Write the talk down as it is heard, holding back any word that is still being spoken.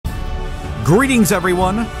Greetings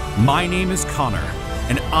everyone, my name is Connor,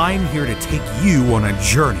 and I'm here to take you on a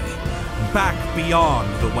journey back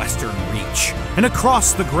beyond the Western Reach and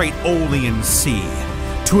across the great Olean Sea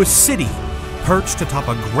to a city perched atop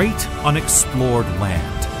a great unexplored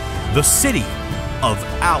land, the city of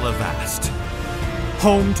Alivast,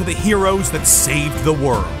 home to the heroes that saved the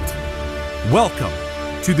world. Welcome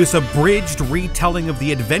to this abridged retelling of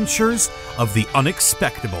the adventures of the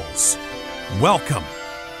Unexpectables. Welcome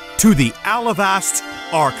to the Alivast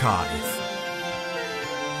Archive.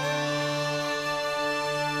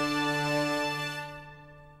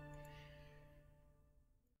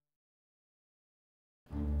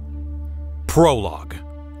 Prologue.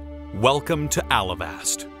 Welcome to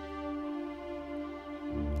Alivast.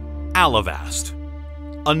 Alivast,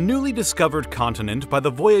 a newly discovered continent by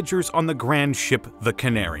the voyagers on the grand ship the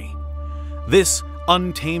Canary. This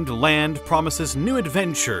untamed land promises new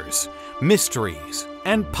adventures, mysteries,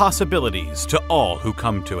 and possibilities to all who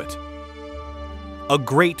come to it. A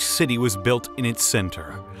great city was built in its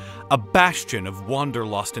center, a bastion of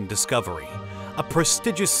wanderlust and discovery, a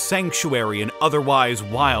prestigious sanctuary in otherwise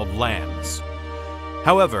wild lands.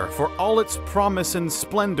 However, for all its promise and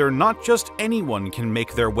splendor, not just anyone can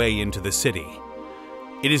make their way into the city.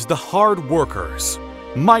 It is the hard workers,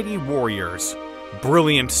 mighty warriors,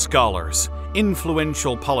 brilliant scholars,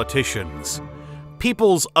 influential politicians,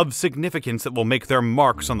 peoples of significance that will make their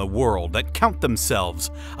marks on the world that count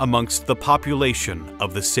themselves amongst the population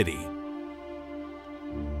of the city.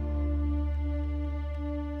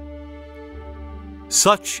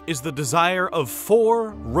 Such is the desire of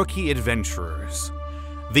 4 rookie adventurers.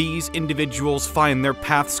 These individuals find their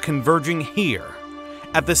paths converging here,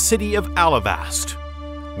 at the city of Alivast,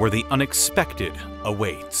 where the unexpected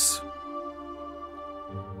awaits.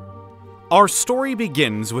 Our story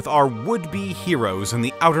begins with our would-be heroes in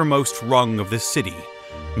the outermost rung of the city,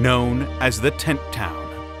 known as the Tent Town,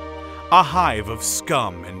 a hive of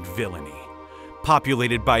scum and villainy,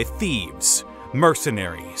 populated by thieves,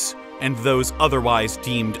 mercenaries, and those otherwise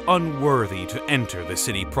deemed unworthy to enter the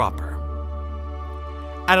city proper.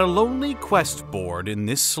 At a lonely quest board in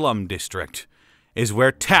this slum district is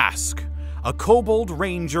where Task, a kobold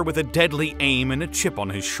ranger with a deadly aim and a chip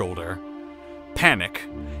on his shoulder, Panic,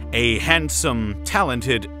 a handsome,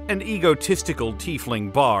 talented, and egotistical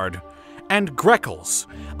tiefling bard, and Greckles,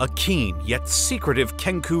 a keen yet secretive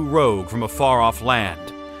Kenku rogue from a far-off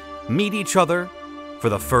land, meet each other for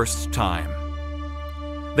the first time.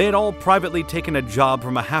 They had all privately taken a job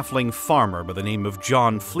from a halfling farmer by the name of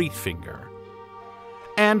John Fleetfinger,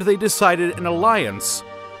 and they decided an alliance,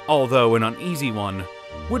 although an uneasy one,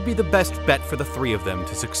 would be the best bet for the 3 of them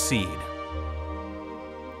to succeed.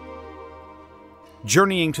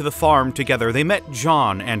 Journeying to the farm together, they met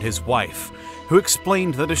John and his wife, who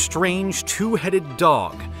explained that a strange 2-headed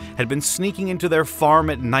dog had been sneaking into their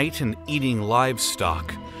farm at night and eating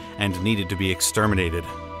livestock, and needed to be exterminated.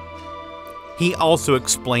 He also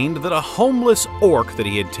explained that a homeless orc that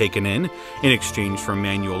he had taken in exchange for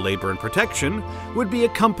manual labor and protection, would be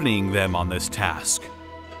accompanying them on this task.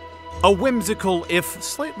 A whimsical, if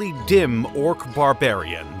slightly dim, orc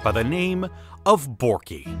barbarian by the name of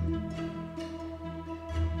Borky.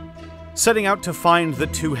 Setting out to find the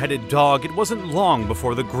 2-headed dog, it wasn't long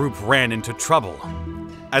before the group ran into trouble,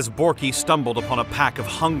 as Borky stumbled upon a pack of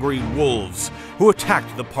hungry wolves who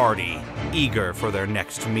attacked the party, eager for their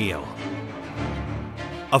next meal.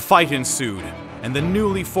 A fight ensued, and the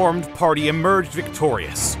newly formed party emerged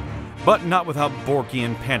victorious, but not without Borky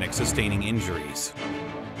and Panic sustaining injuries.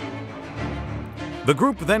 The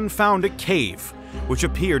group then found a cave, which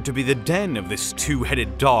appeared to be the den of this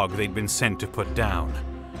 2-headed dog they'd been sent to put down.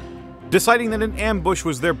 Deciding that an ambush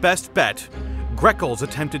was their best bet, Greckles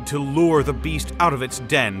attempted to lure the beast out of its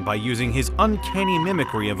den by using his uncanny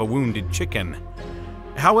mimicry of a wounded chicken.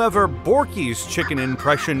 However, Borky's chicken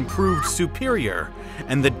impression proved superior,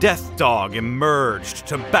 and the death dog emerged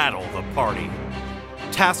to battle the party.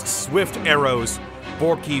 Task's swift arrows,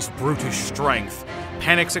 Borky's brutish strength,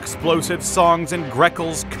 Panic's explosive songs, and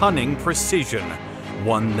Greckles' cunning precision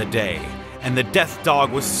won the day, and the death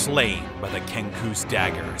dog was slain by the Kenku's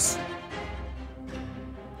daggers.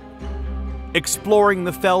 Exploring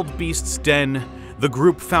the felled beast's den, the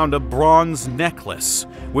group found a bronze necklace,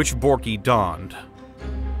 which Borky donned,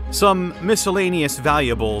 some miscellaneous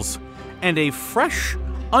valuables, and a fresh,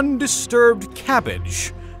 undisturbed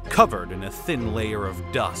cabbage covered in a thin layer of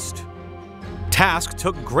dust. Task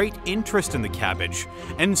took great interest in the cabbage,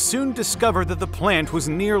 and soon discovered that the plant was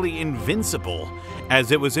nearly invincible,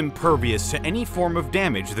 as it was impervious to any form of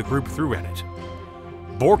damage the group threw at it.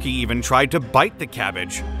 Borky even tried to bite the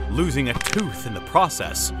cabbage, losing a tooth in the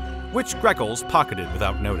process, which Greckles pocketed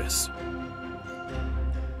without notice.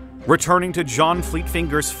 Returning to John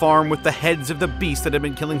Fleetfinger's farm with the heads of the beasts that had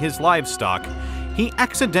been killing his livestock, he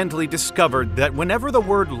accidentally discovered that whenever the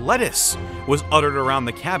word lettuce was uttered around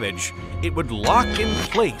the cabbage, it would lock in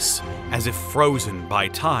place as if frozen by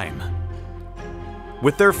time.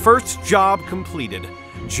 With their first job completed,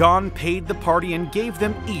 John paid the party and gave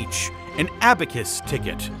them each an abacus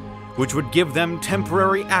ticket, which would give them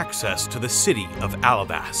temporary access to the city of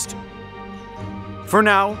Alivast. For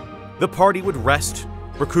now, the party would rest,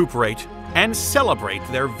 recuperate, and celebrate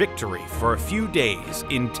their victory for a few days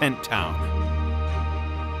in Tent Town.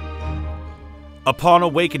 Upon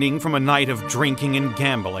awakening from a night of drinking and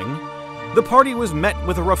gambling, the party was met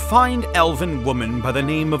with a refined elven woman by the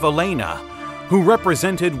name of Elena, who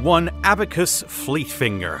represented one Abacus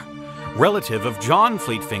Fleetfinger, relative of John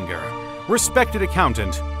Fleetfinger, respected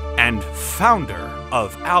accountant, and founder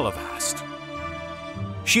of Alivast.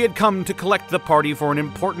 She had come to collect the party for an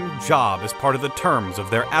important job as part of the terms of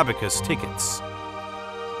their abacus tickets.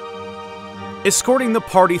 Escorting the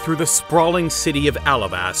party through the sprawling city of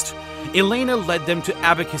Alivast, Elena led them to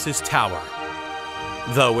Abacus's tower.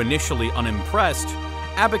 Though initially unimpressed,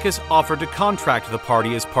 Abacus offered to contract the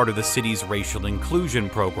party as part of the city's racial inclusion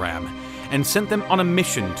program and sent them on a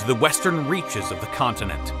mission to the western reaches of the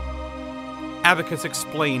continent. Abacus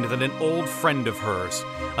explained that an old friend of hers,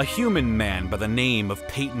 a human man by the name of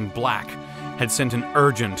Peyton Black, had sent an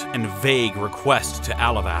urgent and vague request to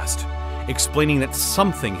Alivast, explaining that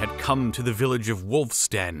something had come to the village of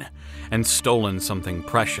Wolfsden and stolen something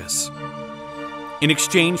precious. In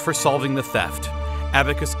exchange for solving the theft,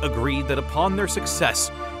 Abacus agreed that upon their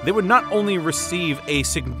success, they would not only receive a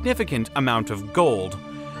significant amount of gold,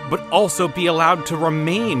 but also be allowed to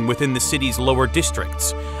remain within the city's lower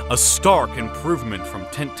districts, a stark improvement from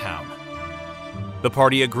Tent Town. The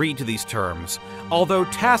party agreed to these terms, although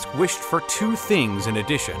Task wished for two things in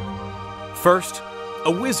addition. First,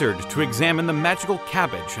 a wizard to examine the magical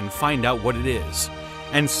cabbage and find out what it is,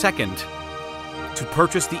 and second, to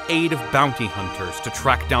purchase the aid of bounty hunters to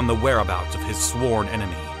track down the whereabouts of his sworn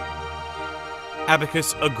enemy.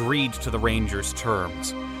 Abacus agreed to the ranger's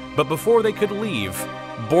terms, but before they could leave,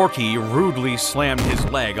 Borky rudely slammed his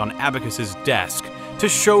leg on Abacus's desk to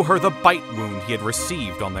show her the bite wound he had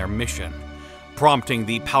received on their mission, prompting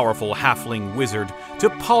the powerful halfling wizard to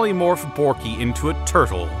polymorph Borky into a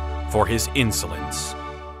turtle for his insolence.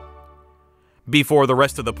 Before the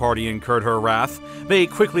rest of the party incurred her wrath, they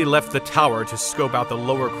quickly left the tower to scope out the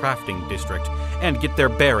lower crafting district and get their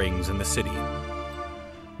bearings in the city.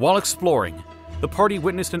 While exploring, the party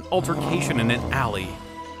witnessed an altercation in an alley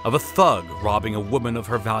of a thug robbing a woman of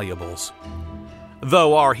her valuables.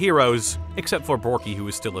 Though our heroes, except for Borky who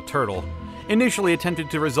was still a turtle, initially attempted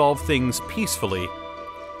to resolve things peacefully,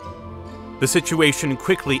 the situation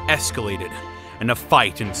quickly escalated and a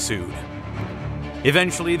fight ensued.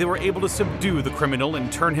 Eventually, they were able to subdue the criminal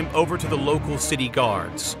and turn him over to the local city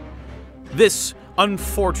guards. This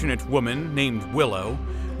unfortunate woman, named Willow,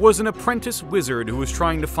 was an apprentice wizard who was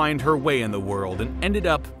trying to find her way in the world and ended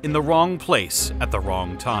up in the wrong place at the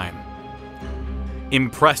wrong time.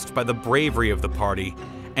 Impressed by the bravery of the party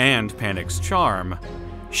and Panic's charm,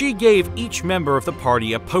 she gave each member of the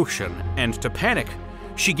party a potion, and to Panic,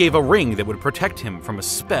 she gave a ring that would protect him from a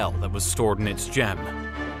spell that was stored in its gem.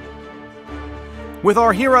 With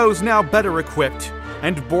our heroes now better equipped,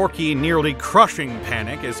 and Borky nearly crushing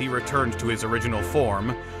Panic as he returned to his original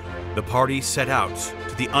form, the party set out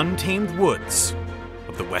to the untamed woods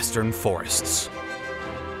of the Western Forests.